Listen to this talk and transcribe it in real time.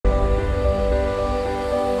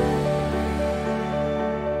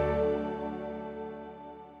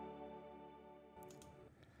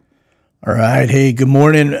All right. Hey, good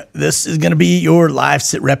morning. This is going to be your live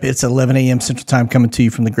SITREP. It's 11 a.m. Central Time coming to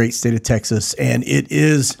you from the great state of Texas. And it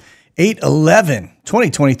is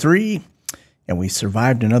 8/11/2023. And we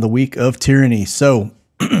survived another week of tyranny. So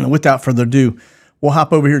without further ado, we'll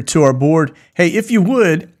hop over here to our board. Hey, if you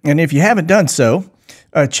would, and if you haven't done so,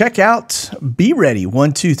 check out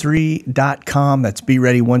BeReady123.com. That's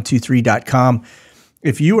BeReady123.com.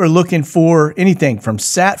 If you are looking for anything from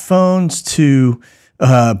sat phones to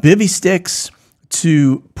bivy sticks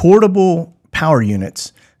to portable power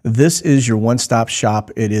units, this is your one-stop shop.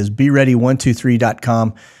 It is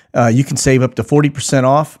BeReady123.com. You can save up to 40%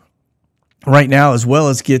 off right now, as well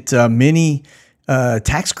as get many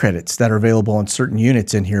tax credits that are available on certain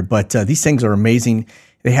units in here. But these things are amazing.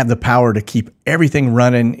 They have the power to keep everything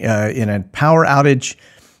running in a power outage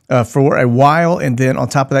for a while. And then on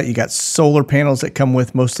top of that, you got solar panels that come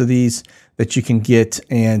with most of these that you can get,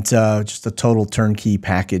 and just a total turnkey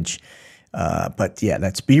package. But yeah,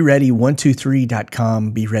 that's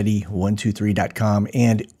BeReady123.com, BeReady123.com.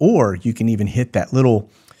 And, or you can even hit that little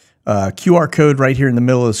QR code right here in the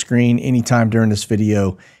middle of the screen anytime during this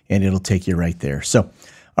video, and it'll take you right there. So,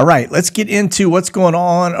 all right, let's get into what's going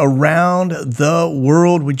on around the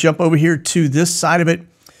world. We jump over here to this side of it.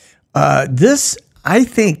 This, I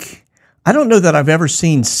don't know that I've ever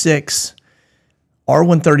seen 6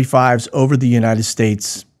 R135s over the United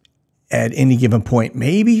States at any given point.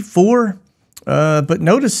 Maybe 4, but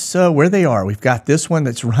notice where they are. We've got this one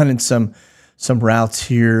that's running some routes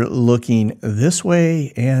here looking this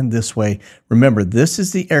way and this way. Remember, this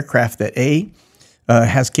is the aircraft that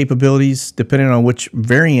has capabilities, depending on which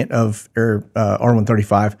variant of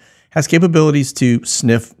R135, has capabilities to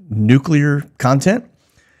sniff nuclear content.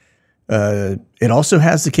 It also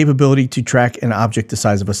has the capability to track an object the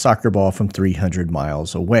size of a soccer ball from 300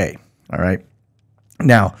 miles away. All right.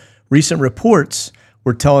 Now, recent reports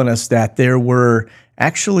were telling us that there were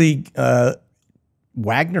actually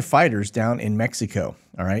Wagner fighters down in Mexico,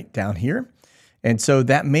 all right, down here. And so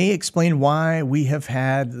that may explain why we have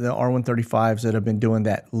had the R135s that have been doing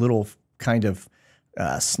that little kind of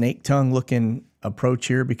snake tongue looking approach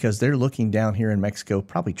here, because they're looking down here in Mexico,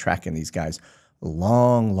 probably tracking these guys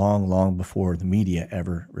long before the media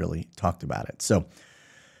ever really talked about it. So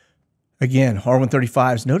again,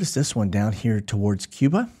 R135s, notice this one down here towards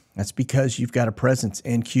Cuba. That's because you've got a presence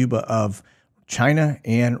in Cuba of China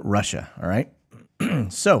and Russia, all right?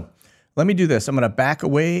 So let me do this. I'm going to back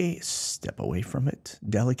away, step away from it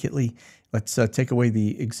delicately. Let's take away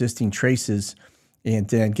the existing traces and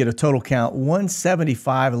then get a total count.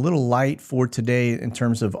 175, a little light for today in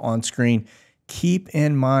terms of on-screen. Keep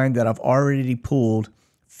in mind that I've already pulled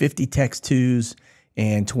 50 Tex 2s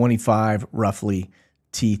and 25 roughly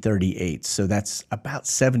T-38s. So that's about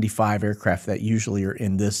 75 aircraft that usually are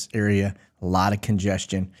in this area. A lot of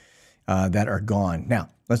congestion that are gone. Now,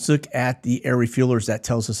 let's look at the air refuelers. That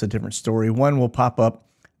tells us a different story. One will pop up.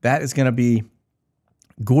 That is going to be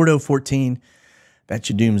Gordo 14. That's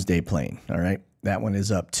your doomsday plane. All right. That one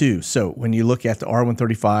is up too. So when you look at the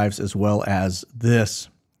R135s as well as this,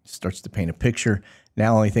 starts to paint a picture.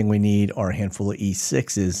 Now, only thing we need are a handful of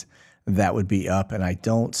E6s that would be up, and I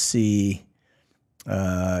don't see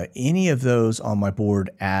any of those on my board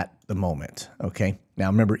at the moment. Okay. Now,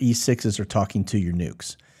 remember, E6s are talking to your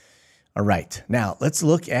nukes. All right. Now, let's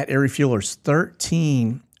look at air refuelers.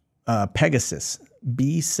 13 Pegasus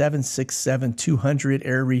B767-200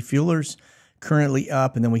 air refuelers currently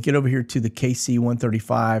up, and then we get over here to the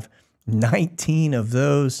KC-135, 19 of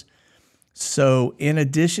those. So in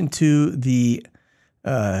addition to the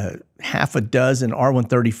half a dozen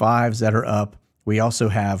R135s that are up, we also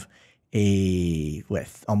have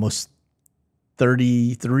with almost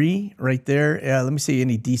 33 right there. Let me see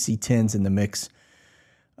any DC-10s in the mix,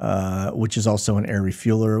 which is also an air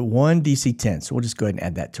refueler. 1 DC-10. So we'll just go ahead and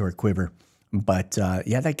add that to our quiver. But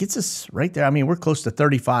yeah, that gets us right there. I mean, we're close to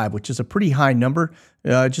 35, which is a pretty high number.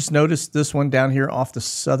 Just notice this one down here off the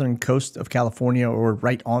southern coast of California, or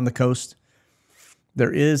right on the coast.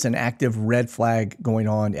 There is an active red flag going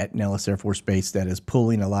on at Nellis Air Force Base that is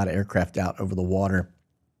pulling a lot of aircraft out over the water,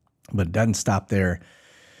 but it doesn't stop there.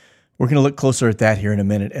 We're going to look closer at that here in a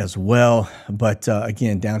minute as well. But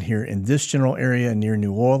again, down here in this general area near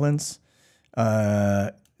New Orleans,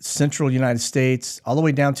 central United States, all the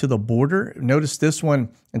way down to the border. Notice this one,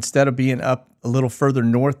 instead of being up a little further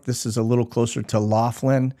north, this is a little closer to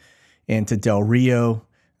Laughlin and to Del Rio,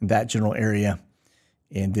 that general area.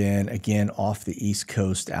 And then again, off the East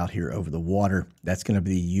Coast out here over the water. That's going to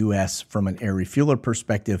be the U.S. from an air refueler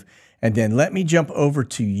perspective. And then let me jump over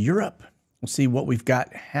to Europe. We'll see what we've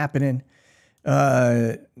got happening.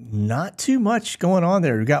 Not too much going on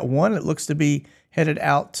there. We've got one that looks to be headed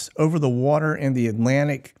out over the water in the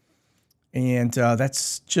Atlantic. And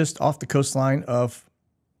that's just off the coastline of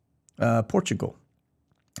Portugal.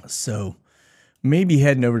 So maybe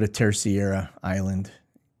heading over to Terceira Island.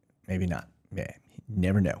 Maybe not. Yeah,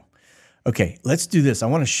 never know. Okay, let's do this. I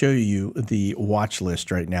want to show you the watch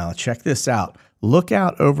list right now. Check this out. Look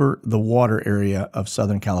out over the water area of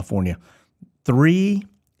Southern California. 3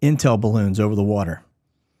 Intel balloons over the water.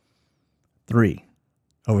 3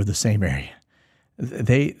 over the same area.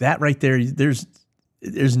 That right there, there's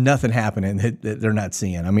nothing happening that they're not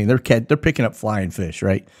seeing. I mean, they're picking up flying fish,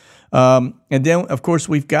 right? And then, of course,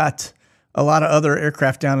 we've got a lot of other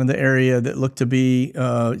aircraft down in the area that look to be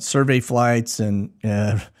survey flights, and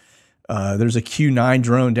there's a Q-9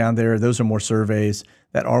 drone down there. Those are more surveys.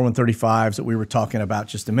 That R-135s that we were talking about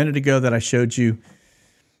just a minute ago that I showed you.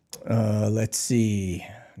 Let's see,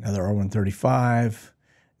 another R-135.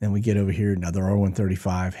 Then we get over here, another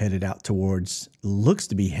R-135 headed out towards, looks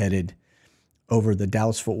to be headed over the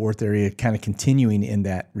Dallas-Fort Worth area, kind of continuing in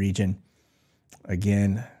that region.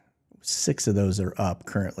 Again, 6 of those are up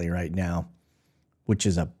currently right now, which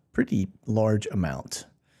is a pretty large amount.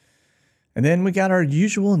 And then we got our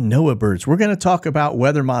usual NOAA birds. We're going to talk about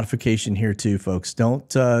weather modification here too, folks. Don't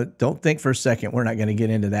think for a second we're not going to get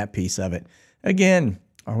into that piece of it. Again,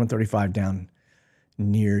 R-135 down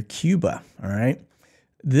near Cuba, all right?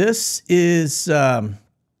 This is,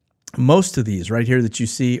 most of these right here that you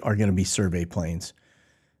see are going to be survey planes.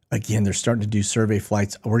 Again, they're starting to do survey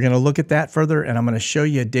flights. We're going to look at that further, and I'm going to show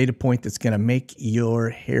you a data point that's going to make your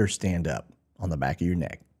hair stand up on the back of your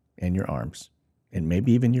neck and your arms and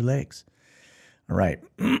maybe even your legs. All right.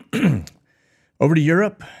 Over to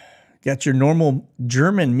Europe. Got your normal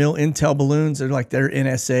German Mill Intel balloons. They're like their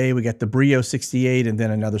NSA. We got the Brio 68 and then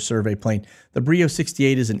another survey plane. The Brio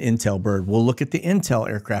 68 is an Intel bird. We'll look at the Intel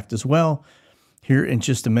aircraft as well here in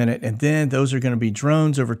just a minute. And then those are going to be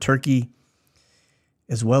drones over Turkey,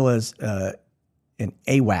 as well as an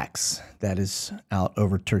AWACS that is out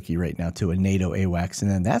over Turkey right now too, a NATO AWACS. And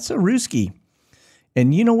then that's a Ruski.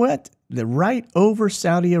 And you know what? They're right over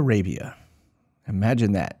Saudi Arabia.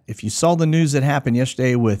 Imagine that. If you saw the news that happened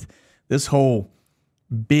yesterday with this whole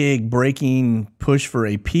big breaking push for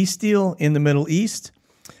a peace deal in the Middle East,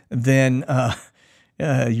 then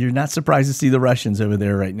you're not surprised to see the Russians over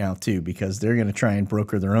there right now too, because they're going to try and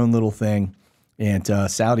broker their own little thing. And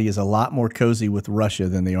Saudi is a lot more cozy with Russia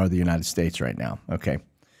than they are the United States right now. Okay.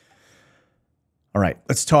 All right,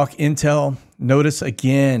 let's talk Intel. Notice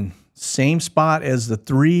again, same spot as the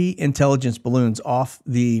 3 intelligence balloons off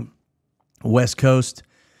the West Coast.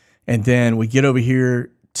 And then we get over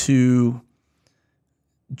here to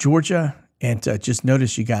Georgia, and just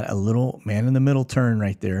notice you got a little man in the middle turn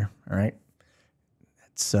right there. All right.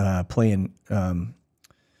 That's playing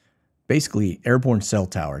basically airborne cell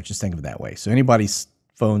tower. Just think of it that way. So anybody's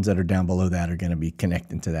phones that are down below that are going to be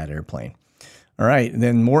connecting to that airplane. All right. And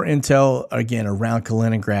then more intel again around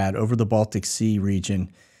Kaliningrad over the Baltic Sea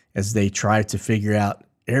region as they try to figure out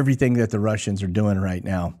everything that the Russians are doing right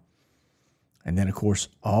now. And then, of course,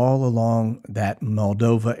 all along that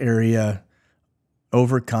Moldova area,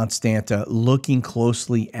 over Constanta, looking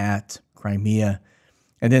closely at Crimea.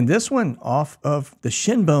 And then this one off of the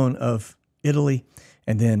shin bone of Italy,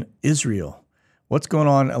 and then Israel. What's going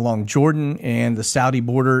on along Jordan and the Saudi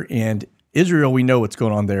border? And Israel, we know what's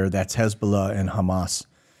going on there. That's Hezbollah and Hamas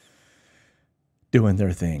doing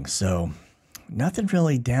their thing. So nothing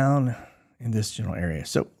really down in this general area.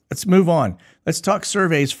 So let's move on. Let's talk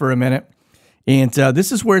surveys for a minute. And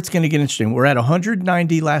this is where it's going to get interesting. We're at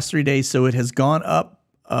 190 last 3 days, so it has gone up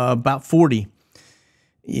about 40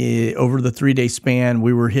 over the 3-day span.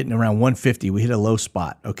 We were hitting around 150. We hit a low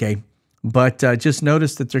spot, okay? But just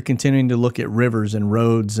notice that they're continuing to look at rivers and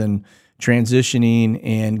roads and transitioning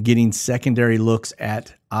and getting secondary looks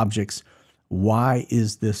at objects. Why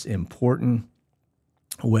is this important?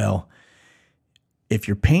 Well, if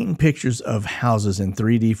you're painting pictures of houses in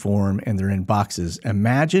 3D form and they're in boxes,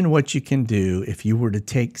 imagine what you can do if you were to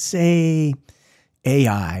take, say,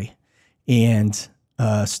 AI and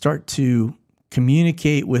start to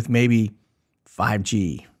communicate with maybe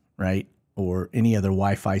 5G, right? Or any other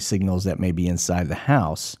Wi-Fi signals that may be inside the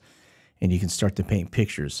house, and you can start to paint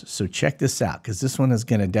pictures. So check this out, because this one is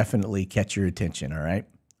going to definitely catch your attention, all right?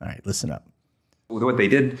 All right, listen up. What they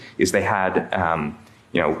did is they had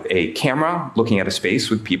a camera looking at a space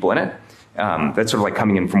with people in it. That's sort of like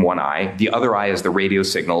coming in from one eye. The other eye is the radio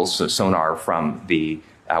signals, so sonar from the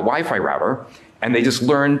Wi-Fi router. And they just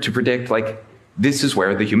learned to predict, like, this is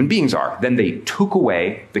where the human beings are. Then they took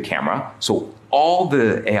away the camera. So all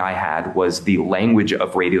the AI had was the language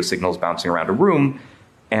of radio signals bouncing around a room.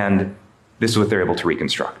 And this is what they're able to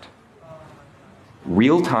reconstruct.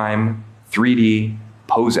 real-time 3D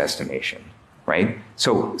pose estimation, right?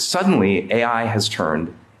 So suddenly AI has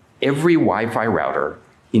turned every Wi-Fi router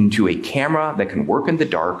into a camera that can work in the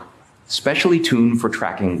dark, specially tuned for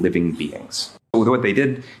tracking living beings. So what they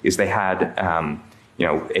did is they had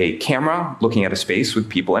a camera looking at a space with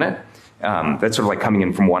people in it. That's sort of like coming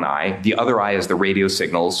in from one eye. The other eye is the radio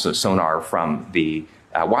signals, so sonar from the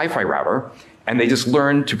Wi-Fi router. And they just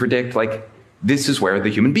learned to predict, like, this is where the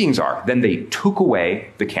human beings are. Then they took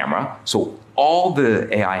away the camera. So all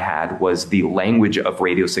the AI had was the language of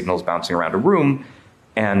radio signals bouncing around a room.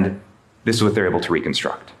 And this is what they're able to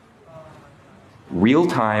reconstruct.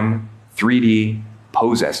 Real-time 3D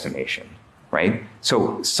pose estimation, right?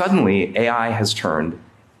 So suddenly AI has turned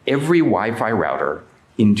every Wi-Fi router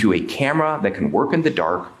into a camera that can work in the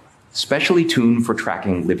dark, specially tuned for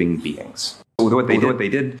tracking living beings. So what they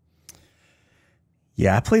did.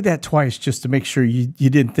 Yeah, I played that twice just to make sure you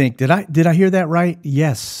didn't think, did I hear that right?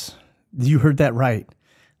 Yes, you heard that right.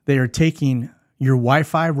 They are taking your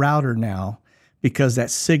Wi-Fi router now, because that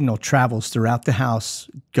signal travels throughout the house,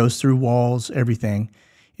 goes through walls, everything,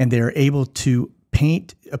 and they're able to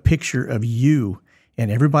paint a picture of you and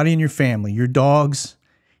everybody in your family, your dogs,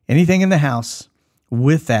 anything in the house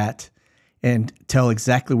with that, and tell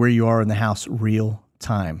exactly where you are in the house real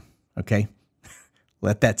time, okay?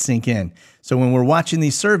 Let that sink in. So when we're watching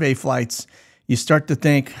these survey flights, you start to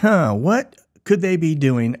think, what could they be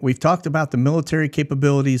doing? We've talked about the military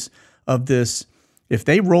capabilities of this. If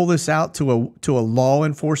they roll this out to a law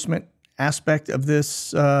enforcement aspect of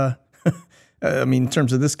this, I mean, in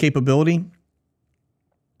terms of this capability,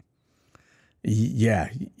 yeah,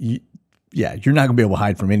 you're not gonna be able to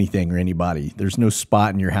hide from anything or anybody. There's no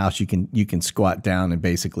spot in your house you can squat down and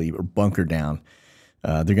basically, or bunker down.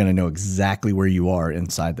 They're gonna know exactly where you are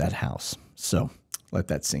inside that house. So let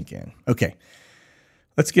that sink in. Okay,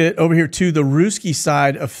 let's get over here to the Ruski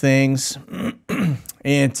side of things.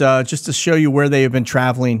 And just to show you where they have been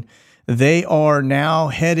traveling, they are now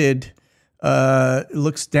headed,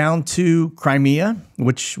 looks down to Crimea,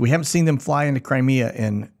 which we haven't seen them fly into Crimea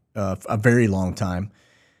in a very long time.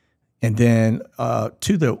 And then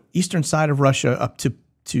to the eastern side of Russia up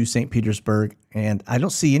to St. Petersburg. And I don't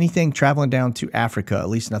see anything traveling down to Africa, at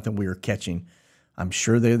least nothing we are catching. I'm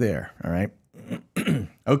sure they're there, all right?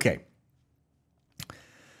 Okay.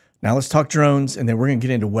 Now let's talk drones, and then we're going to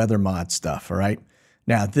get into weather mod stuff, all right?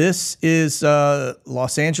 Now, this is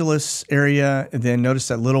Los Angeles area, and then notice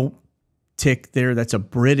that little tick there. That's a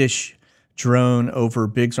British drone over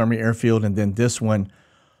Biggs Army Airfield, and then this one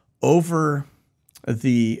over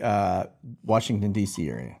the Washington, D.C.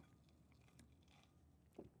 area.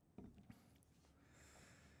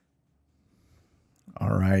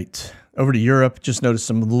 All right. Over to Europe, just notice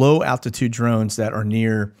some low-altitude drones that are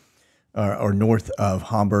near or north of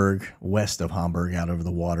Hamburg, west of Hamburg, out over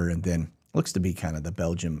the water, and then looks to be kind of the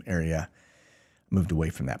Belgium area. Moved away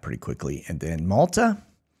from that pretty quickly. And then Malta,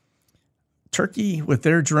 Turkey with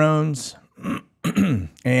their drones, and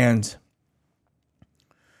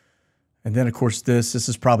then, of course, this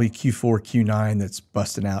is probably Q4, Q9 that's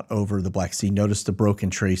busting out over the Black Sea. Notice the broken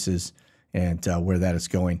traces and where that is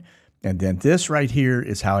going. And then this right here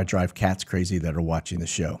is how I drive cats crazy that are watching the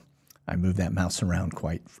show. I move that mouse around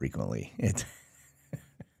quite frequently.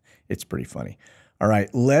 It's pretty funny. All right,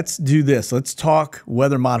 let's do this. Let's talk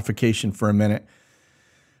weather modification for a minute.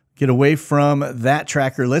 Get away from that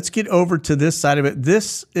tracker. Let's get over to this side of it.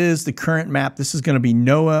 This is the current map. This is going to be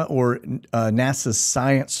NOAA or NASA's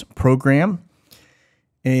science program.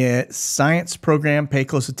 Science program, pay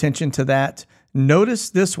close attention to that. Notice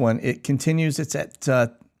this one. It continues. It's at,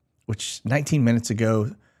 which 19 minutes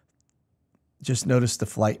ago, just notice the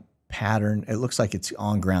flight pattern. It looks like it's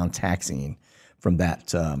on-ground taxiing from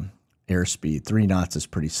that airspeed. 3 knots is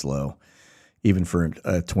pretty slow, even for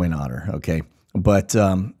a twin otter, okay? But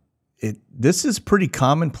this is pretty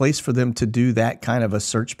commonplace for them to do that kind of a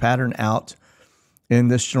search pattern out in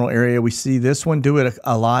this general area. We see this one do it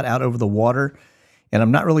a lot out over the water, and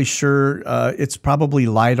I'm not really sure. It's probably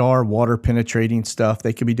LiDAR, water penetrating stuff.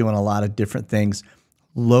 They could be doing a lot of different things,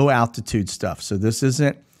 low altitude stuff. So this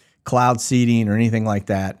isn't cloud seeding or anything like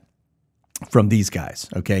that from these guys,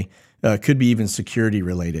 okay? Could be even security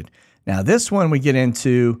related. Now this one we get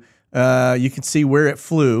into, you can see where it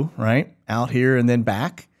flew, right? Out here and then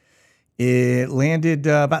back. It landed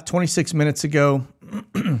about 26 minutes ago,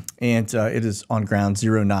 and it is on ground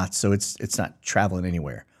 0 knots, so it's not traveling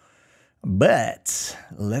anywhere. But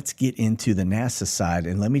let's get into the NASA side,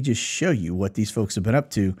 and let me just show you what these folks have been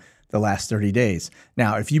up to the last 30 days.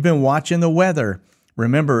 Now, if you've been watching the weather,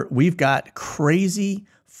 remember, we've got crazy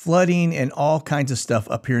flooding and all kinds of stuff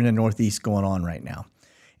up here in the Northeast going on right now.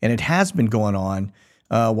 and it has been going on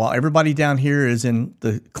while everybody down here is in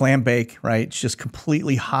the clam bake, right? It's just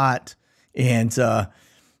completely hot, and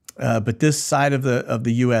but this side of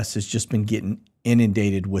the U.S. has just been getting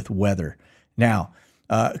inundated with weather. Now,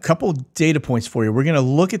 a couple data points for you. We're going to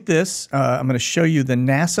look at this. I'm going to show you the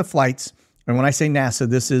NASA flights, and when I say NASA,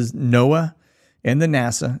 this is NOAA and the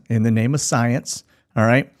NASA in the name of science. All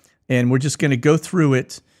right, and we're just going to go through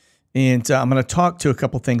it. And I'm going to talk to a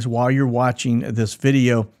couple things while you're watching this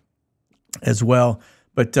video as well.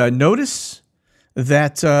 But notice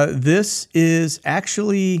that this is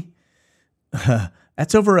actually,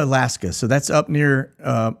 that's over Alaska. So that's up near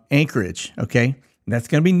Anchorage, okay? And that's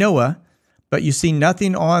going to be NOAA. But you see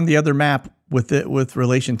nothing on the other map with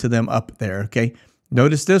relation to them up there, okay?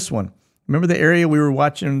 Notice this one. Remember the area we were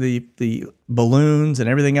watching the balloons and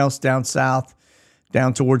everything else down south?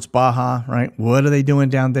 Down towards Baja, right? What are they doing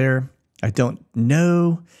down there? I don't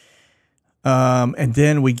know. And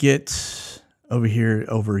then we get over here,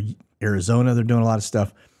 over Arizona. They're doing a lot of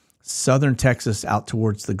stuff. Southern Texas out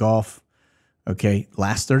towards the Gulf. Okay,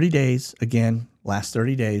 last 30 days. Again, last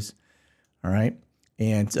 30 days. All right.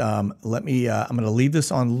 And let me, I'm going to leave this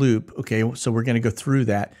on loop. Okay, so we're going to go through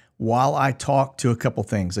that while I talk to a couple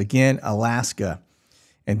things. Again, Alaska.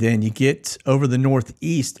 And then you get over the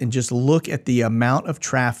Northeast and just look at the amount of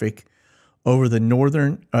traffic over the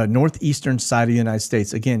northeastern side of the United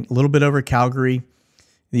States. Again, a little bit over Calgary.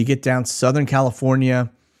 You get down Southern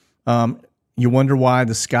California. You wonder why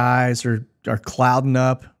the skies are clouding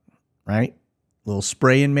up, right? A little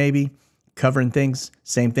spraying maybe, covering things.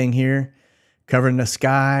 Same thing here, covering the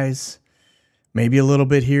skies. Maybe a little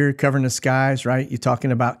bit here, covering the skies, right? You're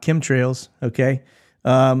talking about chemtrails, okay?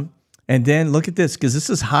 And then look at this, because this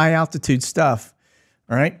is high altitude stuff.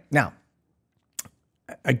 All right. Now,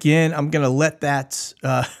 again, I'm going to let that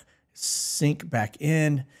sink back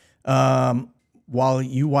in while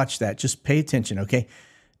you watch that. Just pay attention. Okay.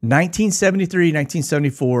 1973,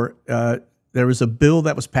 1974, there was a bill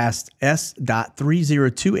that was passed,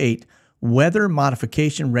 S.3028, Weather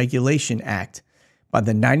Modification Regulation Act, by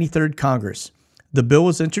the 93rd Congress. The bill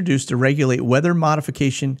was introduced to regulate weather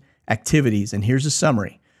modification activities. And here's a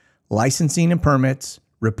summary. Licensing and permits,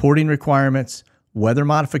 reporting requirements, weather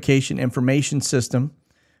modification information system,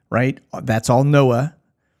 right? That's all NOAA.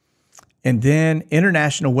 And then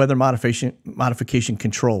international weather modification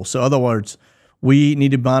control. So in other words, we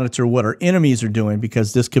need to monitor what our enemies are doing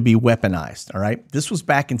because this could be weaponized, all right? This was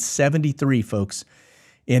back in 73, folks.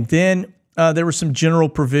 And then there were some general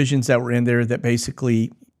provisions that were in there that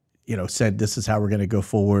basically, said this is how we're going to go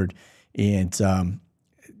forward. And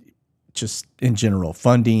just in general,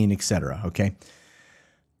 funding, et cetera, okay?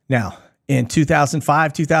 Now, in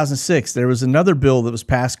 2005, 2006, there was another bill that was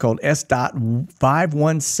passed called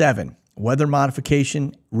S.517, Weather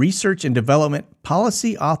Modification Research and Development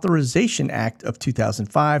Policy Authorization Act of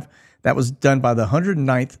 2005. That was done by the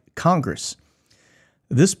 109th Congress.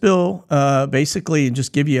 This bill basically,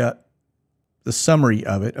 just give you the summary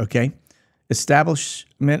of it, okay?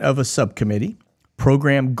 Establishment of a subcommittee,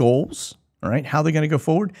 program goals, all right, how they're going to go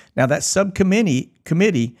forward. Now, that subcommittee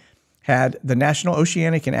had the National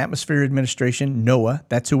Oceanic and Atmospheric Administration, NOAA.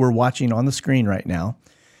 That's who we're watching on the screen right now.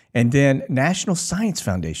 And then National Science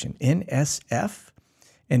Foundation, NSF.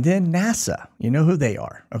 And then NASA. You know who they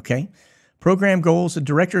are, okay? Program goals. The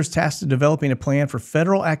director is tasked with developing a plan for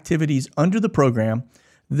federal activities under the program.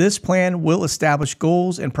 This plan will establish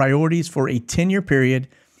goals and priorities for a 10-year period,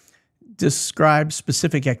 describe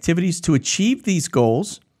specific activities to achieve these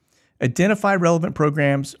goals, identify relevant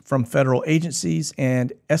programs from federal agencies,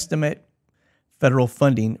 and estimate federal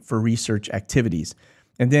funding for research activities.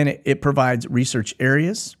 And then it provides research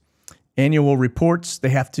areas, annual reports. They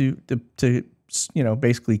have to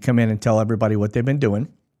basically come in and tell everybody what they've been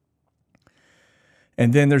doing.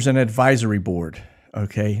 And then there's an advisory board,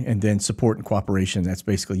 okay? And then support and cooperation. That's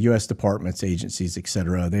basically U.S. departments, agencies, et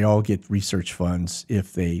cetera. They all get research funds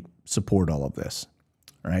if they support all of this,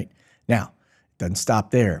 all right? Now, it doesn't stop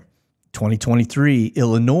there. 2023,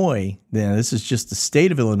 Illinois, then this is just the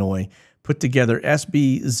state of Illinois, put together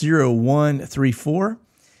SB 0134,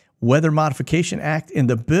 Weather Modification Act, and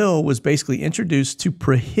the bill was basically introduced to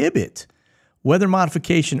prohibit weather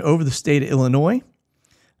modification over the state of Illinois,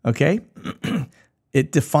 okay?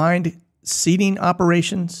 It defined seeding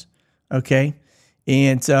operations, okay?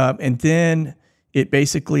 And then it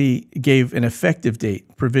basically gave an effective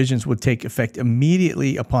date. Provisions would take effect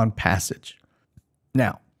immediately upon passage.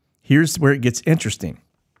 Now, here's where it gets interesting.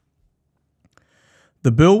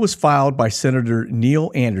 The bill was filed by Senator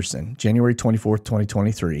Neil Anderson, January 24th,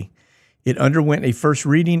 2023. It underwent a first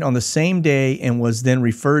reading on the same day and was then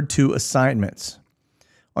referred to assignments.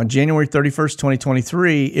 On January 31st,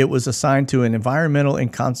 2023, it was assigned to an Environmental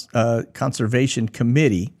and Conservation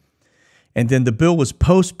Committee, and then the bill was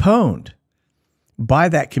postponed by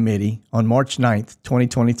that committee on March 9th,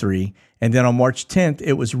 2023, and then on March 10th,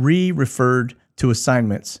 it was re-referred to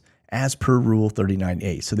assignments as per Rule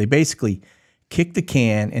 39A. So they basically kicked the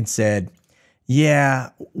can and said,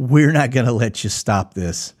 yeah, we're not going to let you stop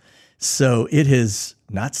this. So it has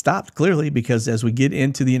not stopped, clearly, because as we get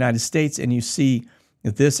into the United States and you see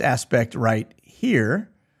this aspect right here,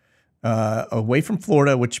 away from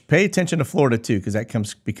Florida, which pay attention to Florida too, because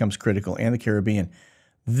that becomes critical, and the Caribbean.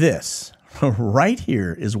 This right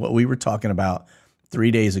here is what we were talking about 3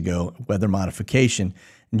 days ago, weather modification.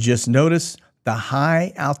 Just notice the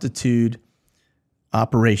high altitude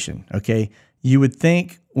operation, okay? You would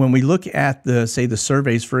think when we look at the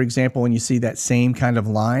surveys, for example, and you see that same kind of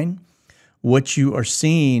line, what you are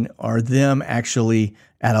seeing are them actually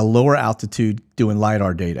at a lower altitude doing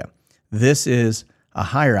LiDAR data. This is a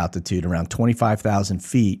higher altitude, around 25,000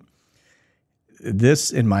 feet.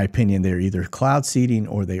 This, in my opinion, they're either cloud seeding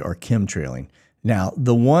or they are chemtrailing. Now,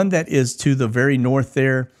 the one that is to the very north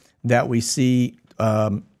there that we see,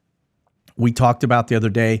 we talked about the other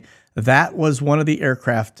day, that was one of the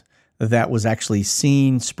aircraft that was actually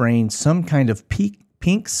seen spraying some kind of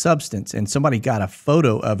pink substance, and somebody got a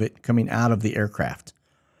photo of it coming out of the aircraft.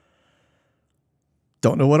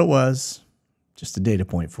 Don't know what it was. Just a data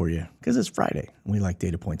point for you, because it's Friday. We like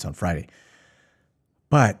data points on Friday.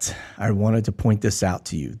 But I wanted to point this out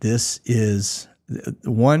to you. This is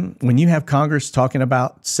one, when you have Congress talking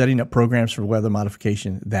about setting up programs for weather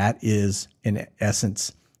modification, that is, in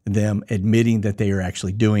essence, them admitting that they are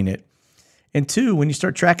actually doing it. And two, when you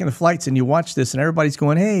start tracking the flights and you watch this and everybody's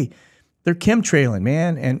going, hey, they're chemtrailing,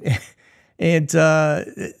 man. And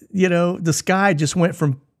you know, the sky just went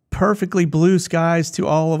from perfectly blue skies to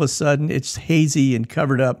all of a sudden it's hazy and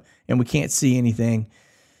covered up and we can't see anything.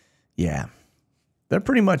 Yeah, they're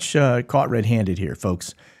pretty much caught red-handed here,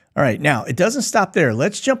 folks. All right, now it doesn't stop there.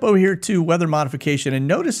 Let's jump over here to weather modification and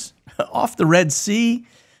notice off the Red Sea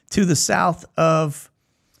to the south of,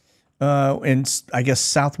 and I guess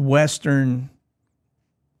southwestern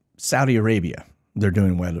Saudi Arabia, they're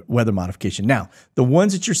doing weather modification. Now, the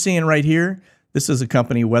ones that you're seeing right here, this is a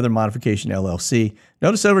company, Weather Modification LLC.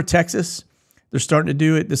 Notice over Texas, they're starting to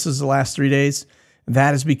do it. This is the last 3 days.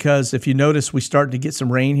 That is because if you notice, we started to get some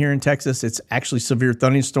rain here in Texas. It's actually severe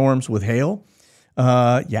thunderstorms with hail.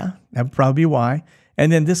 Yeah, that would probably be why. And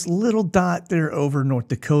then this little dot there over North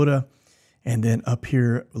Dakota, and then up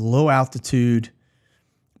here, low altitude,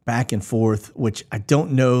 back and forth, which I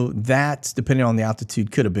don't know. That, depending on the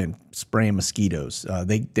altitude, could have been spraying mosquitoes.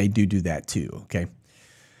 They do that too, okay?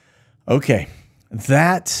 Okay,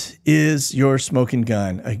 that is your smoking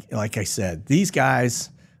gun. Like I said, these guys,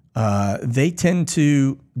 they tend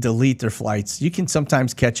to delete their flights. You can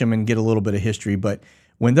sometimes catch them and get a little bit of history, but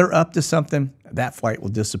when they're up to something, that flight will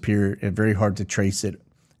disappear. It's very hard to trace it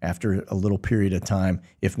after a little period of time,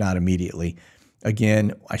 if not immediately.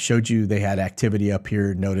 Again, I showed you they had activity up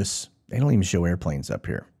here. Notice they don't even show airplanes up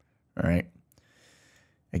here. All right.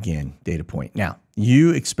 Again, data point. Now,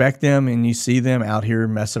 you expect them and you see them out here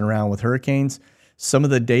messing around with hurricanes. Some of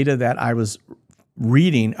the data that I was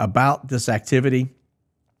reading about this activity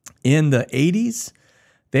in the 80s,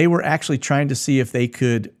 they were actually trying to see if they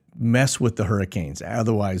could mess with the hurricanes,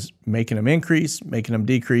 otherwise making them increase, making them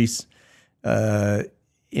decrease, and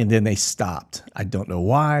then they stopped. I don't know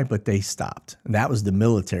why, but they stopped. And that was the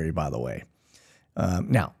military, by the way.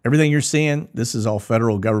 Now, everything you're seeing, this is all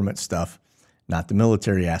federal government stuff, not the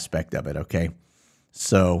military aspect of it, okay?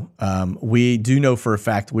 So we do know for a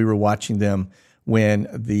fact we were watching them when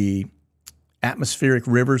the atmospheric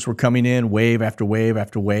rivers were coming in wave after wave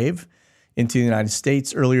after wave into the United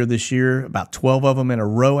States earlier this year, about 12 of them in a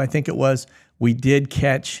row, I think it was. We did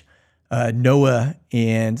catch NOAA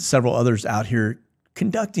and several others out here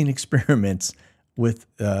conducting experiments with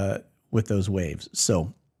those waves.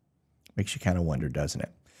 So makes you kind of wonder, doesn't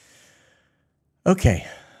it? Okay,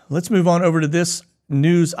 let's move on over to this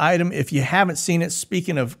news item. If you haven't seen it,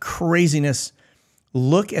 speaking of craziness,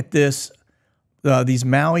 look at this. These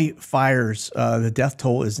Maui fires, the death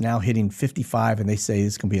toll is now hitting 55, and they say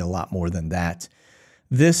it's going to be a lot more than that.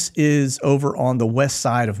 This is over on the west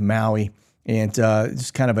side of Maui, and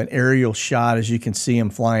just kind of an aerial shot as you can see them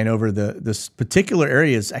flying over. This particular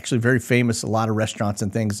area is actually very famous, a lot of restaurants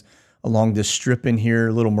and things along this strip in here,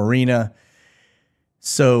 a little marina.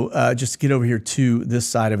 So just to get over here to this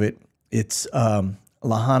side of it, it's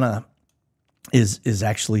Lahaina is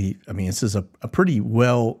actually, I mean, this is a pretty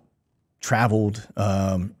well traveled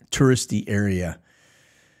touristy area.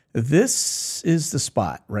 This is the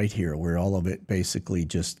spot right here where all of it basically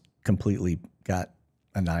just completely got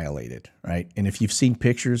annihilated, right? And if you've seen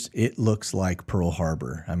pictures, it looks like Pearl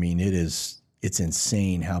Harbor. I mean, it's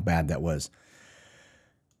insane how bad that was.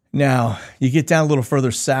 Now, you get down a little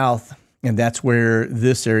further south, and that's where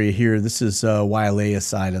this area here, this is Wailea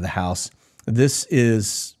side of the house. This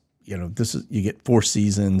is, you get Four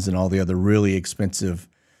Seasons and all the other really expensive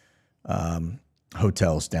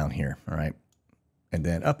hotels down here, all right? And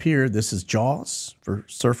then up here, this is Jaws for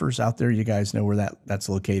surfers out there. You guys know where that's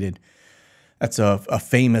located. That's a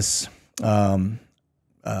famous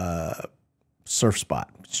surf spot.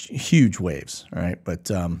 Huge waves, all right? But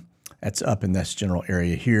that's up in this general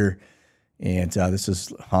area here. And this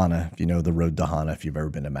is Hana, if you know the road to Hana, if you've ever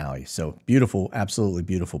been to Maui. So beautiful, absolutely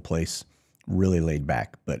beautiful place. Really laid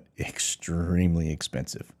back, but extremely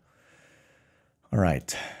expensive. All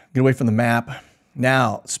right, get away from the map.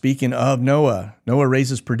 Now, speaking of NOAA, NOAA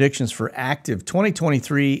raises predictions for active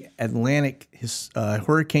 2023 Atlantic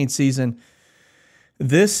hurricane season.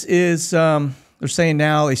 This is, they're saying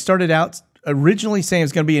now, they started out originally saying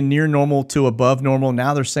it's going to be a near normal to above normal.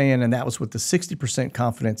 Now they're saying, and that was with the 60%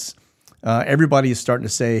 confidence. Everybody is starting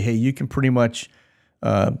to say, hey, you can pretty much,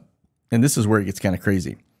 and this is where it gets kind of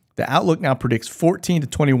crazy. The outlook now predicts 14 to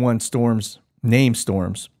 21 storms, named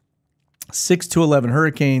storms, 6 to 11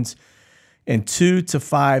 hurricanes, and 2 to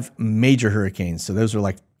 5 major hurricanes. So those are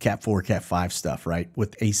like Cat 4, Cat 5 stuff, right?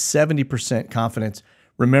 With a 70% confidence.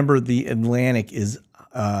 Remember, the Atlantic is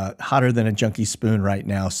hotter than a junkie spoon right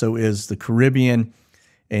now. So is the Caribbean.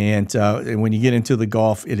 And when you get into the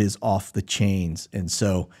Gulf, it is off the chains. And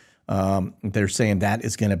so they're saying that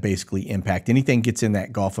is going to basically impact anything gets in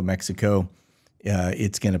that Gulf of Mexico.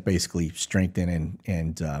 It's going to basically strengthen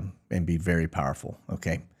and be very powerful.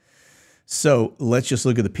 Okay. So let's just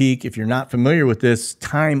look at the peak. If you're not familiar with this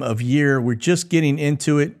time of year, we're just getting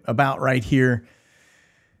into it about right here.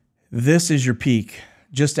 This is your peak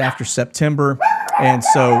just after September. And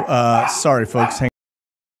so, sorry, folks. I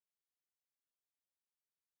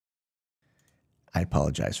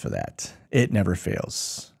apologize for that. It never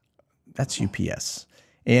fails. That's UPS.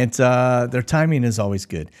 And their timing is always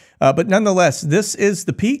good. But nonetheless, this is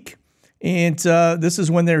the peak. And this is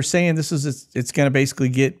when they're saying it's going to basically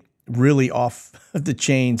get really off the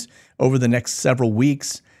chains over the next several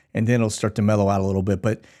weeks, and then it'll start to mellow out a little bit.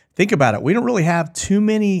 But think about it. We don't really have too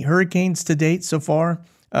many hurricanes to date so far.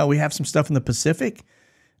 We have some stuff in the Pacific.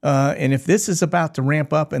 And if this is about to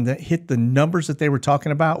ramp up and hit the numbers that they were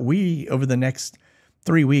talking about, we, over the next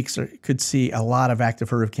 3 weeks, could see a lot of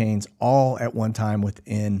active hurricanes all at one time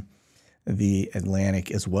within the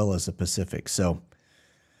Atlantic as well as the Pacific. So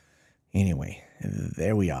anyway,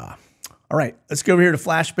 there we are. All right, let's go over here to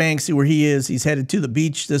Flashbang, see where he is. He's headed to the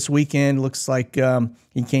beach this weekend. Looks like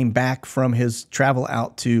he came back from his travel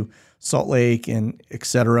out to Salt Lake and et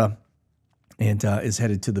cetera, and is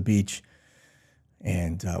headed to the beach.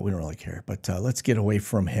 And we don't really care. But let's get away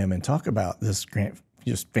from him and talk about this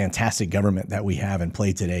just fantastic government that we have in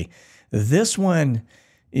play today. This one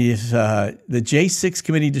is the J6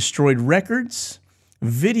 committee destroyed records,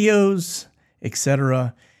 videos, et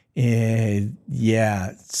cetera.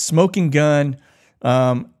 Yeah, smoking gun.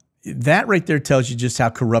 That right there tells you just how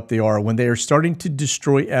corrupt they are when they are starting to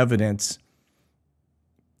destroy evidence.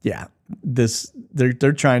 Yeah,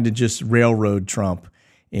 they're trying to just railroad Trump,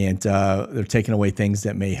 and they're taking away things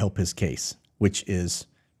that may help his case, which is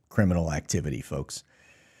criminal activity, folks.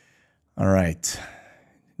 All right,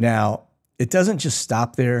 now it doesn't just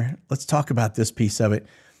stop there. Let's talk about this piece of it.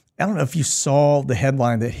 I don't know if you saw the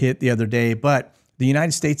headline that hit the other day, but the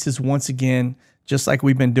United States is once again, just like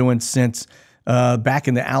we've been doing since back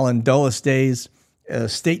in the Allen Dulles days,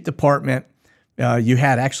 State Department. You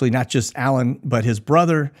had actually not just Allen, but his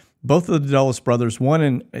brother, both of the Dulles brothers, one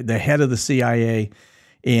in the head of the CIA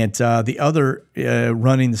and the other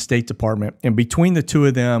running the State Department. And between the two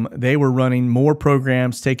of them, they were running more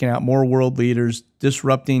programs, taking out more world leaders,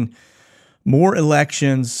 disrupting more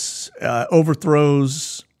elections,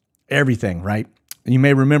 overthrows, everything, right? You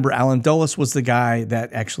may remember Allen Dulles was the guy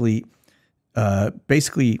that actually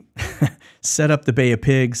basically set up the Bay of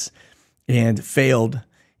Pigs and failed.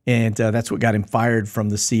 And that's what got him fired from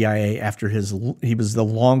the CIA after he was the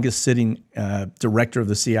longest sitting director of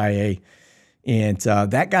the CIA. And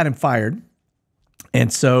that got him fired.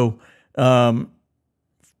 And so that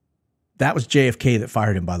was JFK that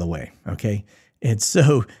fired him, by the way. Okay. And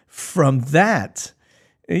so from that,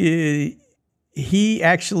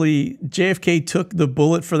 JFK took the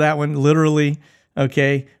bullet for that one, literally,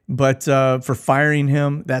 okay? But for firing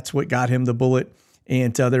him, that's what got him the bullet.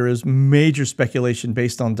 And there is major speculation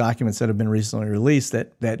based on documents that have been recently released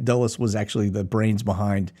that Dulles was actually the brains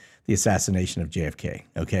behind the assassination of JFK.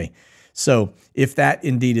 Okay. So if that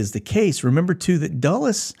indeed is the case, remember too that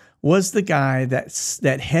Dulles was the guy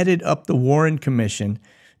that headed up the Warren Commission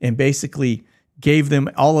and basically gave them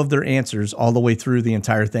all of their answers all the way through the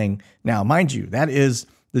entire thing. Now, mind you, that is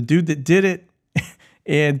the dude that did it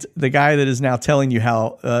and the guy that is now telling you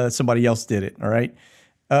how somebody else did it. All right.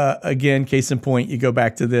 Again, case in point, you go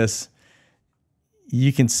back to this,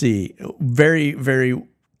 you can see very, very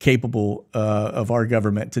capable of our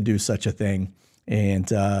government to do such a thing.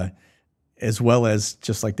 And as well as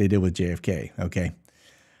just like they did with JFK. Okay.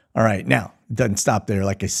 All right. Now, it doesn't stop there.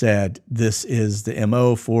 Like I said, this is the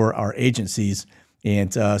MO for our agencies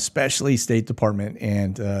and especially State Department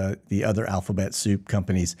and the other alphabet soup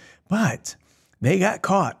companies. But they got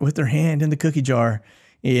caught with their hand in the cookie jar.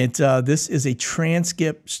 And this is a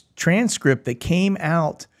transcript that came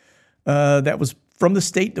out that was from the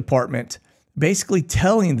State Department, basically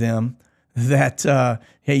telling them that,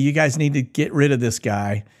 hey, you guys need to get rid of this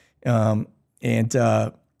guy. Let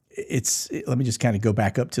me just kind of go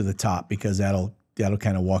back up to the top because that'll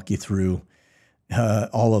kind of walk you through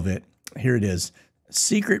all of it. Here it is.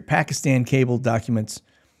 Secret Pakistan cable documents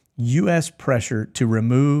U.S. pressure to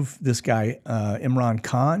remove this guy, Imran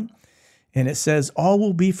Khan. And it says all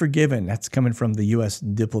will be forgiven. That's coming from the U.S.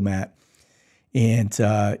 diplomat. And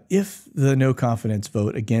if the no confidence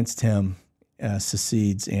vote against him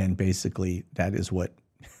secedes, and basically that is what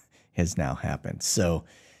has now happened. So,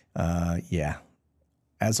 yeah,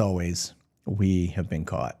 as always, we have been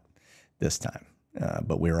caught this time,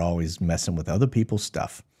 but we're always messing with other people's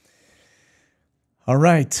stuff. All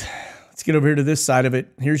right, let's get over here to this side of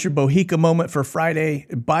it. Here's your Bohica moment for Friday.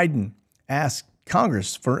 Biden asked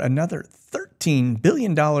Congress for another $13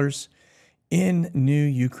 billion in new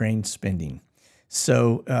Ukraine spending.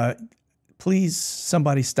 So please,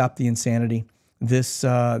 somebody stop the insanity. This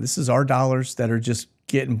is our dollars that are just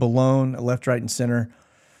getting blown left, right, and center.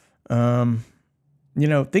 You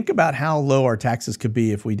know, think about how low our taxes could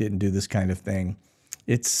be if we didn't do this kind of thing.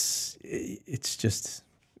 It's just,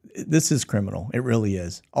 this is criminal. It really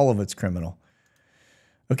is. All of it's criminal.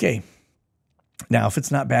 Okay. Now, if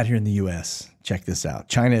it's not bad here in the U.S., check this out.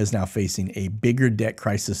 China is now facing a bigger debt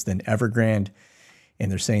crisis than Evergrande,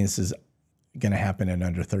 and they're saying this is going to happen in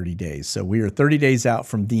under 30 days. So we are 30 days out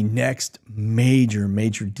from the next major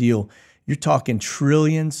deal. You're talking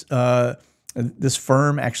trillions. This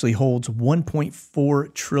firm actually holds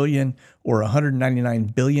 $1.4 trillion or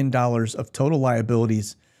 $199 billion of total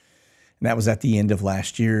liabilities. And that was at the end of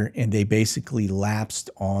last year. And they basically lapsed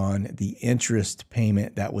on the interest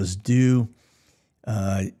payment that was due.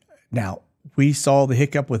 Now, we saw the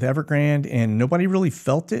hiccup with Evergrande and nobody really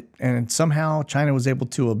felt it. And somehow China was able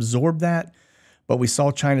to absorb that. But we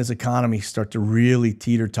saw China's economy start to really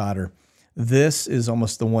teeter-totter. This is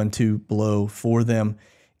almost the 1-2 blow for them.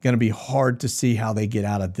 Going to be hard to see how they get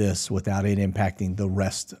out of this without it impacting the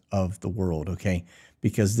rest of the world, okay?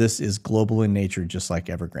 Because this is global in nature, just like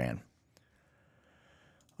Evergrande.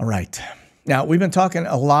 All right. Now, we've been talking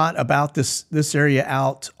a lot about this area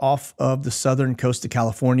out off of the southern coast of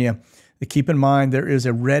California. Keep in mind, there is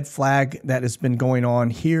a red flag that has been going on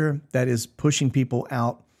here that is pushing people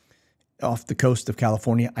out off the coast of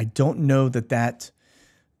California. I don't know that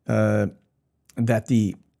the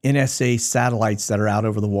NSA satellites that are out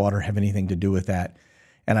over the water have anything to do with that.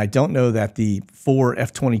 And I don't know that the 4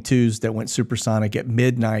 F-22s that went supersonic at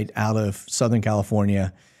midnight out of Southern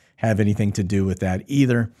California have anything to do with that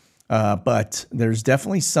either. But there's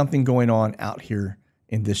definitely something going on out here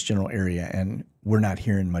in this general area, and we're not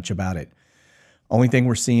hearing much about it. Only thing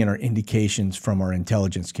we're seeing are indications from our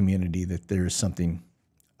intelligence community that there's something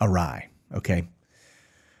awry, okay?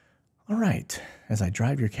 All right, as I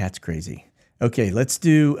drive your cats crazy. Okay, let's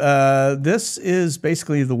do, this is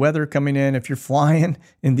basically the weather coming in. If you're flying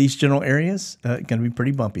in these general areas, going to be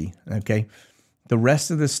pretty bumpy, okay? The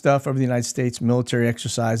rest of this stuff over the United States, military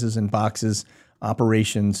exercises and boxes,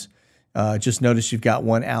 operations. Just notice you've got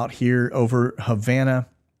one out here over Havana.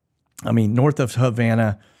 I mean, north of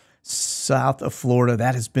Havana, south of Florida.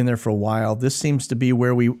 That has been there for a while. This seems to be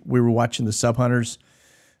where we were watching the sub hunters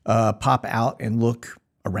pop out and look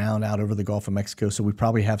around out over the Gulf of Mexico. So we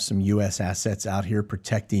probably have some U.S. assets out here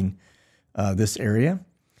protecting this area.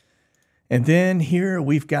 And then here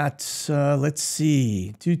we've got, let's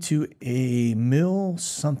see, due to a mill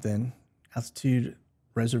something, altitude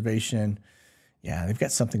reservation. Yeah, they've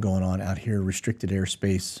got something going on out here, restricted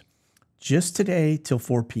airspace, just today till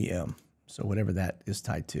 4 p.m. So whatever that is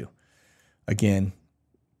tied to. Again,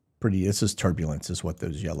 this is turbulence is what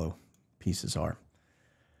those yellow pieces are.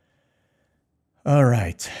 All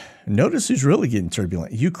right. Notice who's really getting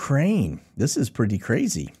turbulent. Ukraine. This is pretty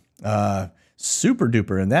crazy. Super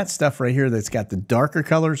duper. And that stuff right here that's got the darker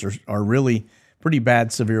colors are really pretty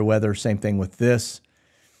bad, severe weather. Same thing with this.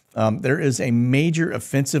 There is a major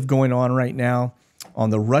offensive going on right now on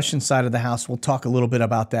the Russian side of the house. We'll talk a little bit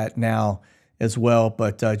about that now as well.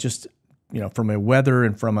 But just, from a weather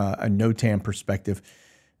and from a NOTAM perspective,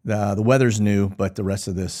 the weather's new, but the rest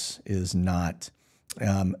of this is not.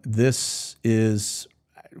 This is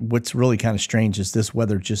what's really kind of strange is this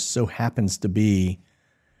weather just so happens to be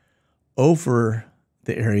over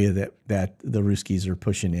the area that the Ruskies are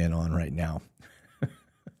pushing in on right now.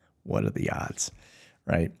 What are the odds,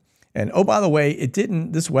 right? And oh, by the way,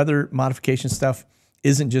 this weather modification stuff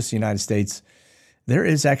isn't just the United States. There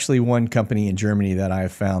is actually one company in Germany that I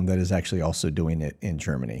have found that is actually also doing it in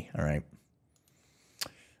Germany. All right.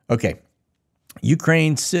 Okay.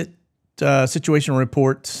 Ukraine situation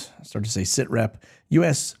report, start to say SITREP,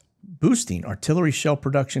 U.S. boosting artillery shell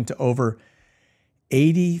production to over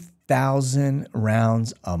 80,000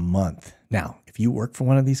 rounds a month. Now, if you work for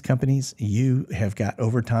one of these companies, you have got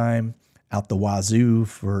overtime out the wazoo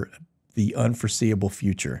for the unforeseeable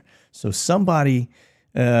future. So somebody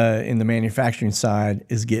in the manufacturing side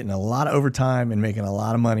is getting a lot of overtime and making a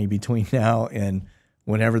lot of money between now and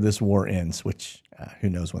whenever this war ends, which who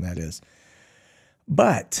knows when that is.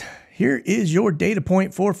 But here is your data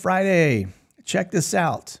point for Friday. Check this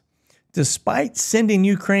out. Despite sending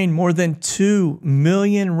Ukraine more than 2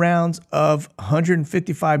 million rounds of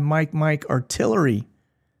 155 Mike artillery,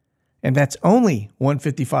 and that's only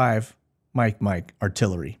 155 Mike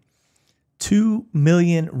artillery, 2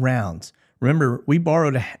 million rounds. Remember, we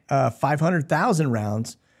borrowed 500,000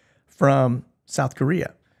 rounds from South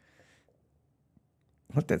Korea.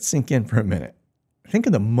 Let that sink in for a minute. Think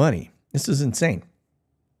of the money. This is insane.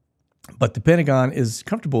 But the Pentagon is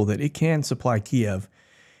comfortable that it can supply Kiev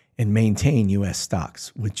and maintain U.S.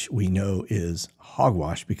 stocks, which we know is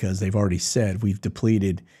hogwash because they've already said we've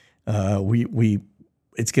depleted.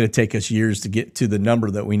 It's going to take us years to get to the number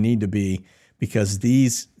that we need to be because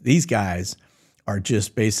these guys are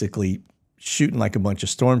just basically shooting like a bunch of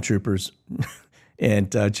stormtroopers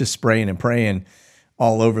and just spraying and praying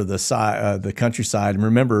all over the countryside. And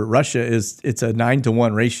remember, Russia it's a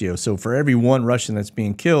 9-to-1 ratio. So for every one Russian that's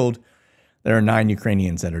being killed, there are 9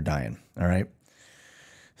 Ukrainians that are dying. All right.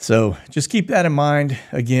 So just keep that in mind.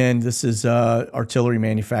 Again, this is artillery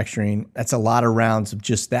manufacturing. That's a lot of rounds of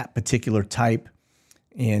just that particular type.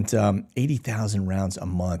 And 80,000 rounds a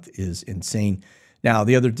month is insane. Now,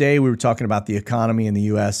 the other day we were talking about the economy in the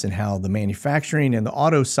U.S. and how the manufacturing and the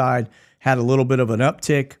auto side had a little bit of an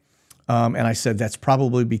uptick. And I said that's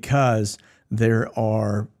probably because we're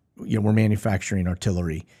manufacturing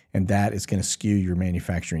artillery, and that is going to skew your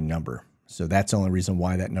manufacturing number. So that's the only reason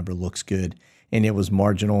why that number looks good. And it was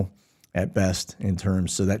marginal at best in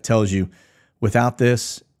terms. So that tells you without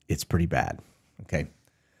this, it's pretty bad.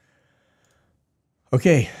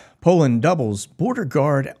 Okay. Poland doubles border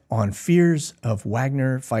guard on fears of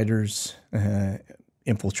Wagner fighters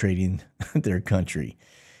infiltrating their country.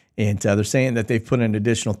 And they're saying that they've put an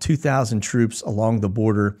additional 2,000 troops along the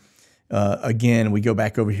border. Again, we go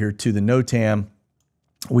back over here to the NOTAM.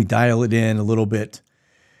 We dial it in a little bit.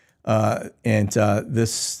 And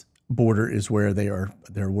this border is where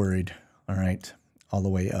they're worried, all right, all the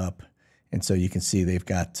way up. And so you can see they've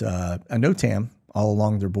got a NOTAM all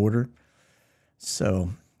along their border. So,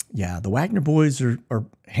 yeah, the Wagner boys are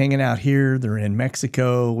hanging out here. They're in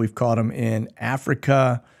Mexico. We've caught them in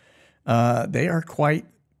Africa. They are quite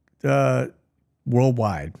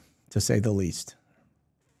worldwide, to say the least.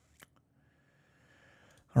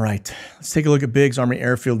 All right, let's take a look at Biggs Army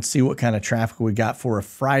Airfield and see what kind of traffic we got for a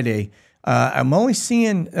Friday. I'm only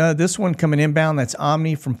seeing this one coming inbound. That's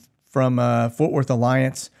Omni from Fort Worth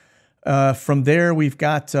Alliance. From there, we've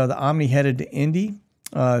got the Omni headed to Indy.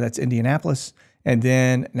 That's Indianapolis. And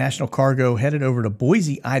then National Cargo headed over to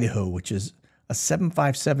Boise, Idaho, which is a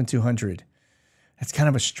 757-200. That's kind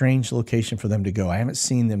of a strange location for them to go. I haven't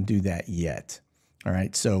seen them do that yet. All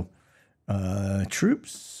right, so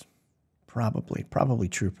troops, probably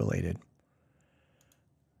troop related.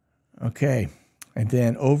 Okay, and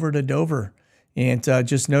then over to Dover. And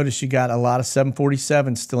just notice you got a lot of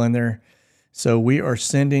 747s still in there. So we are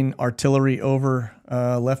sending artillery over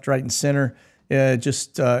left, right, and center.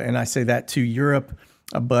 And I say that to Europe.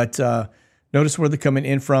 But notice where they're coming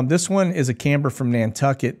in from. This one is a camber from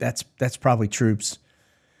Nantucket. That's probably troops.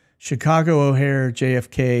 Chicago O'Hare,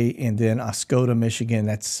 JFK, and then Oscoda, Michigan.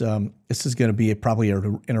 This is going to be probably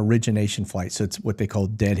an origination flight. So it's what they call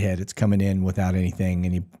deadhead. It's coming in without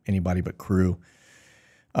anybody but crew.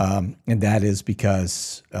 And that is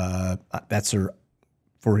because that's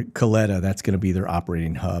for Coletta, that's going to be their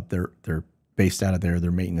operating hub. They're based out of there.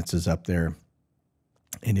 Their maintenance is up there.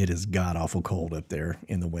 And it is god-awful cold up there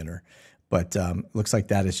in the winter. But looks like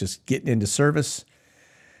that is just getting into service.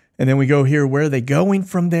 And then we go here, where are they going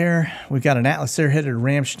from there? We've got an Atlas there headed to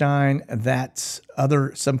Ramstein. That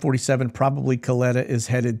other 747, probably Coletta, is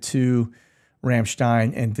headed to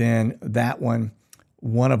Ramstein. And then that one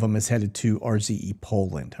of them is headed to RZE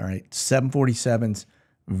Poland. All right, 747s,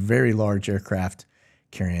 very large aircraft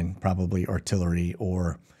carrying probably artillery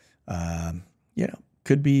or,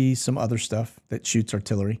 could be some other stuff that shoots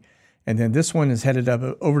artillery. And then this one is headed up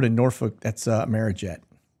over to Norfolk. That's Amerijet.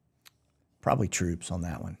 Probably troops on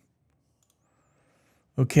that one.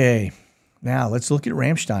 Okay, now let's look at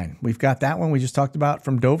Ramstein. We've got that one we just talked about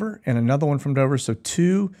from Dover and another one from Dover. So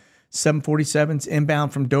 2 747s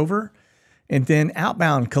inbound from Dover. And then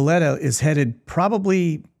outbound, Coletta is headed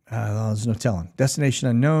probably, there's no telling, destination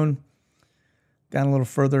unknown. Down a little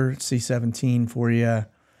further, C-17 for you.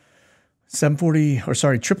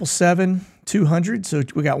 777-200. So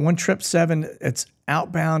we got one 777. It's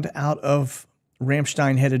outbound out of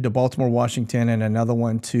Ramstein headed to Baltimore, Washington, and another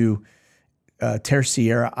one to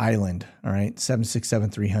Terceira Island. All right,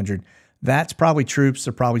 767-300. That's probably troops.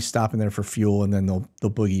 They're probably stopping there for fuel, and then they'll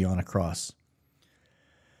boogie on across.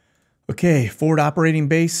 Okay, forward operating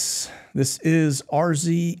base. This is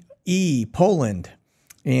RZE Poland.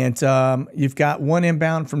 And you've got one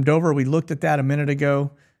inbound from Dover. We looked at that a minute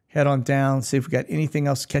ago. Head on down, see if we got anything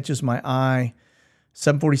else catches my eye.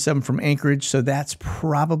 747 from Anchorage. So that's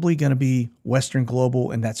probably going to be Western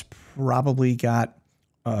Global, and that's probably got,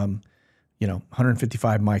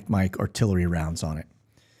 155 Mike artillery rounds on it.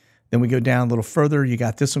 Then we go down a little further. You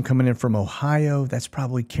got this one coming in from Ohio. That's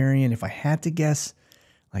probably carrying, if I had to guess,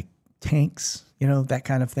 like tanks, that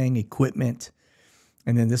kind of thing, equipment.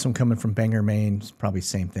 And then this one coming from Bangor, Maine, is probably the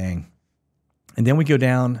same thing. And then we go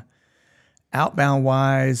down outbound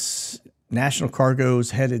wise, National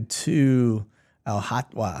Cargo's headed to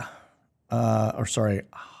Al-Hatwa,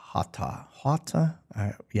 Hata.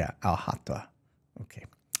 Al-Hatwa. Okay.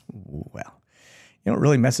 Well, what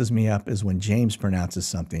really messes me up is when James pronounces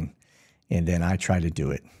something and then I try to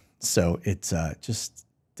do it. So it just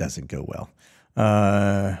doesn't go well.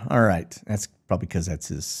 All right. That's probably because that's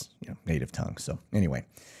his native tongue. So anyway,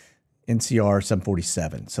 NCR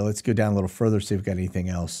 747. So let's go down a little further, see if we've got anything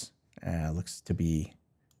else. Looks to be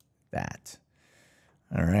that.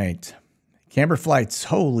 All right. Camber flights.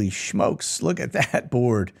 Holy smokes. Look at that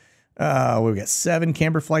board. We've got 7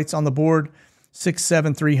 camber flights on the board.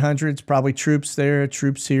 67300s, probably troops there.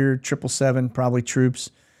 Troops here. 777, probably troops.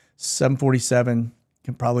 747,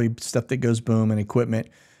 probably stuff that goes boom and equipment.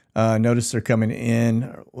 Notice they're coming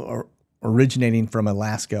in or originating from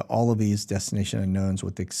Alaska. All of these destination unknowns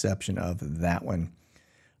with the exception of that one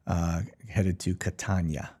headed to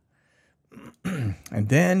Catania. And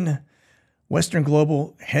then Western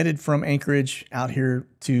Global headed from Anchorage out here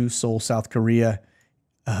to Seoul, South Korea.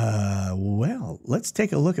 Well, let's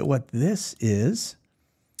take a look at what this is.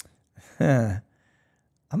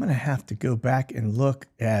 I'm going to have to go back and look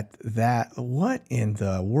at that. What in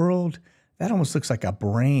the world? That almost looks like a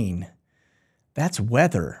brain. That's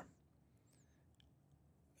weather.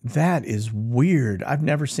 That is weird. I've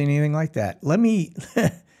never seen anything like that.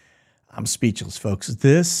 I'm speechless, folks.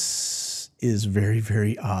 This is very,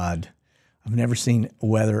 very odd. I've never seen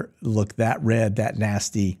weather look that red, that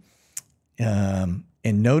nasty.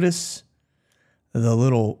 And notice the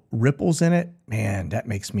little ripples in it. Man, that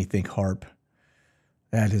makes me think HARP.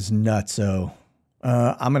 That is nuts. So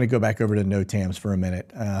I'm going to go back over to NOTAMs for a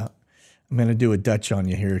minute. I'm going to do a Dutch on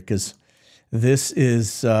you here because this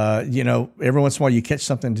is, every once in a while you catch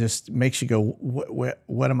something just makes you go,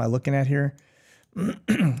 what am I looking at here?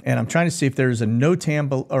 And I'm trying to see if there's a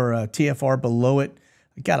NOTAM or a TFR below it.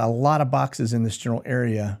 I got a lot of boxes in this general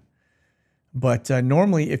area. But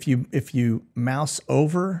normally if you mouse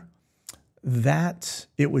over that,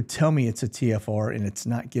 it would tell me it's a TFR, and it's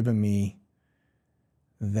not giving me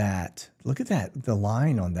that. Look at that, the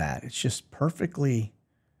line on that. It's just perfectly,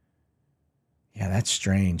 yeah, that's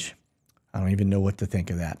strange. I don't even know what to think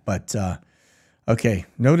of that. But, okay,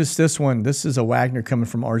 notice this one. This is a Wagner coming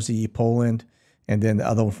from RZE Poland, and then the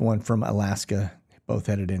other one from Alaska, both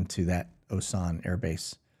headed into that Osan Air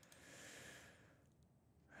Base.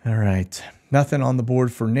 All right, nothing on the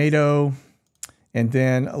board for NATO. And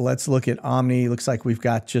then let's look at Omni. Looks like we've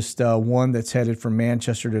got just one that's headed from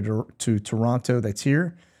Manchester to Toronto that's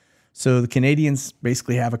here. So the Canadians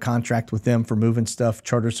basically have a contract with them for moving stuff,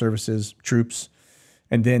 charter services, troops.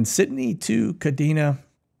 And then Sydney to Kadena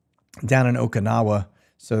down in Okinawa.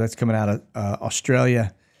 So that's coming out of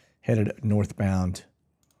Australia. headed northbound.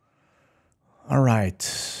 All right.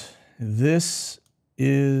 This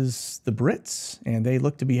is the Brits, and they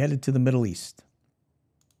look to be headed to the Middle East.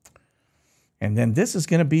 And then this is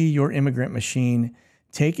going to be your immigrant machine.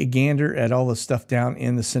 Take a gander at all the stuff down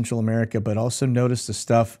in the Central America, but also notice the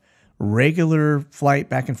stuff, regular flight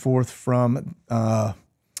back and forth from,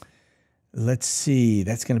 let's see,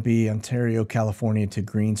 that's going to be Ontario, California to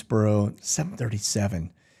Greensboro,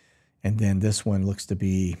 737. And then this one looks to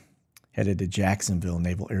be headed to Jacksonville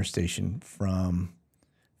Naval Air Station from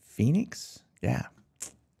Phoenix. Yeah.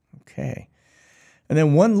 Okay. And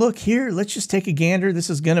then one look here. Let's just take a gander. This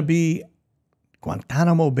is going to be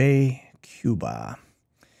Guantanamo Bay, Cuba.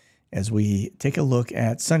 As we take a look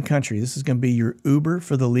at Sun Country, this is going to be your Uber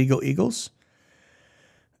for the Legal Eagles.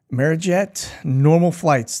 Amerijet, normal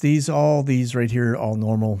flights. These right here are all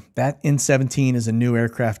normal. That N-17 is a new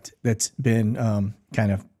aircraft that's been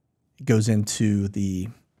kind of goes into the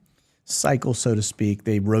cycle, so to speak.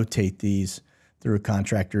 They rotate these through a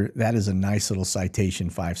contractor. That is a nice little Citation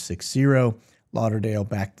 560, Lauderdale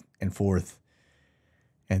back and forth.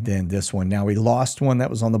 And then this one. Now we lost one that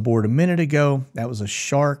was on the board a minute ago. That was a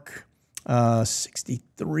Shark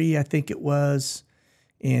 63, I think it was.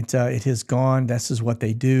 And it has gone. This is what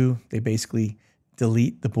they do. They basically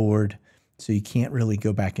delete the board. So you can't really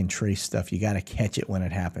go back and trace stuff. You got to catch it when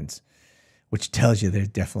it happens, which tells you they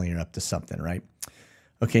definitely are up to something, right?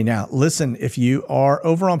 Okay, now listen, if you are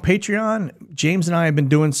over on Patreon, James and I have been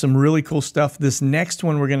doing some really cool stuff. This next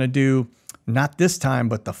one we're going to do, not this time,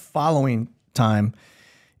 but the following time,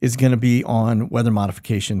 is going to be on weather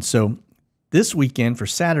modification. So this weekend for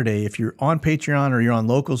Saturday, if you're on Patreon or you're on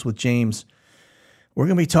Locals with James, we're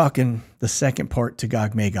going to be talking the second part to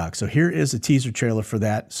Gog Magog. So here is a teaser trailer for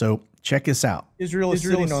that. So check this out. Israel is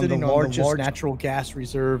sitting on the largest natural gas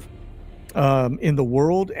reserve in the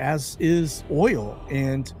world, as is oil.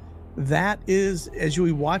 And that is, as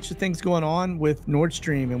we watch the things going on with Nord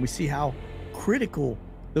Stream and we see how critical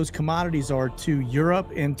those commodities are to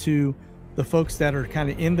Europe and to the folks that are kind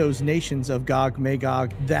of in those nations of Gog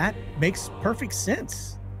Magog, that makes perfect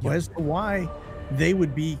sense as to why they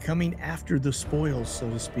would be coming after the spoils, so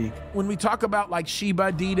to speak. When we talk about like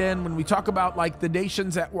Sheba, Dedan, when we talk about like the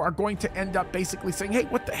nations that are going to end up basically saying, hey,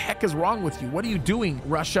 what the heck is wrong with you? What are you doing,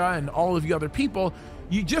 Russia and all of you other people?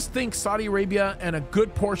 You just think Saudi Arabia and a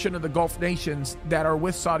good portion of the Gulf nations that are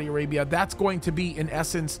with Saudi Arabia, that's going to be, in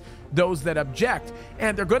essence, those that object.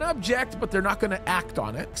 And they're going to object, but they're not going to act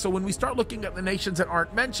on it. So when we start looking at the nations that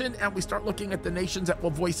aren't mentioned and we start looking at the nations that will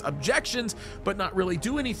voice objections but not really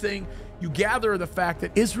do anything, you gather the fact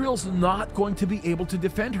that Israel's not going to be able to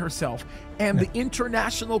defend herself. And the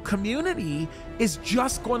international community is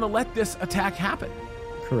just going to let this attack happen.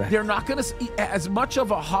 Correct. They're not going to see as much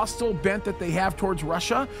of a hostile bent that they have towards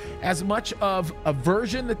Russia, as much of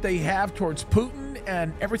aversion that they have towards Putin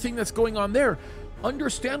and everything that's going on there.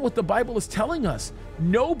 Understand what the Bible is telling us.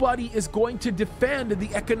 Nobody is going to defend the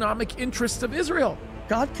economic interests of Israel.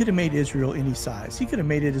 God could have made Israel any size. He could have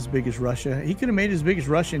made it as big as Russia. He could have made it as big as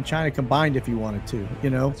Russia and China combined if he wanted to, you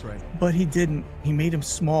know? That's right. But he didn't. He made them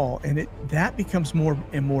small. And that becomes more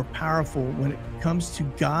and more powerful when it comes to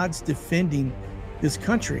God's defending this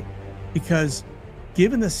country, because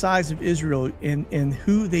given the size of Israel and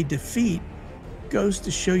who they defeat goes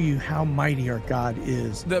to show you how mighty our God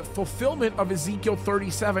is. The fulfillment of Ezekiel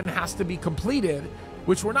 37 has to be completed,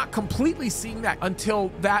 which we're not completely seeing that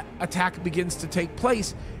until that attack begins to take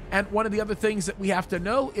place. And one of the other things that we have to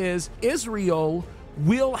know is Israel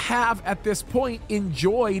will have at this point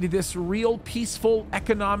enjoyed this real peaceful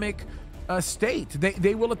economic state.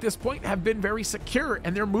 They will at this point have been very secure,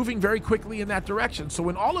 and they're moving very quickly in that direction. So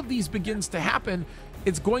when all of these begins to happen,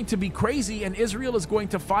 it's going to be crazy, and Israel is going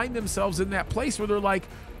to find themselves in that place where they're like,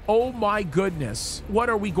 oh my goodness, what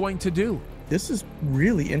are we going to do? This is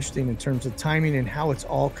really interesting in terms of timing and how it's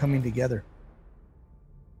all coming together.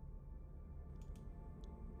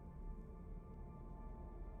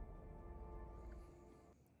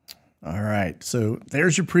 All right, so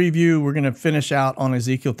there's your preview. We're going to finish out on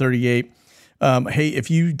Ezekiel 38. Hey,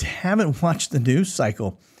 if you haven't watched the news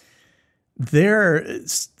cycle,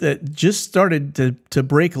 that just started to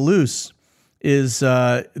break loose is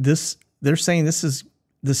this. They're saying this is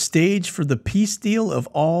the stage for the peace deal of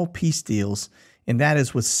all peace deals, and that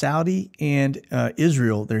is with Saudi and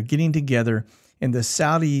Israel. They're getting together, and the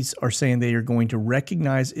Saudis are saying they are going to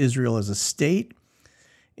recognize Israel as a state,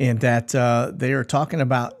 and that they are talking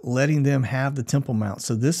about letting them have the Temple Mount.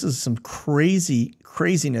 So this is some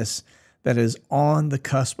craziness that is on the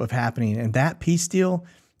cusp of happening. And that peace deal,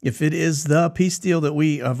 if it is the peace deal that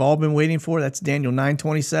we have all been waiting for, that's Daniel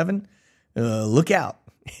 9:27, look out.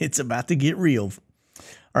 It's about to get real.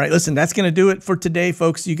 All right, listen, that's going to do it for today,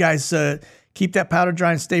 folks. You guys keep that powder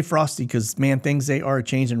dry and stay frosty because, man, things, they are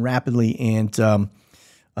changing rapidly, and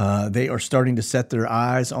they are starting to set their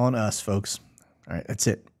eyes on us, folks. All right, that's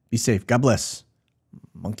it. Be safe. God bless.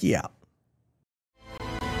 Monkey out.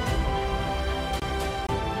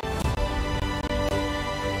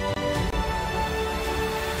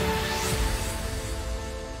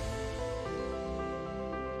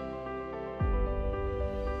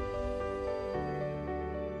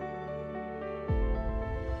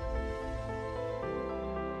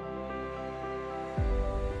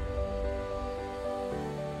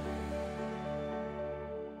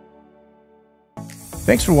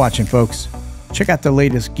 Thanks for watching, folks. Check out the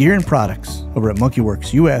latest gear and products over at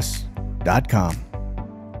monkeywerxus.com.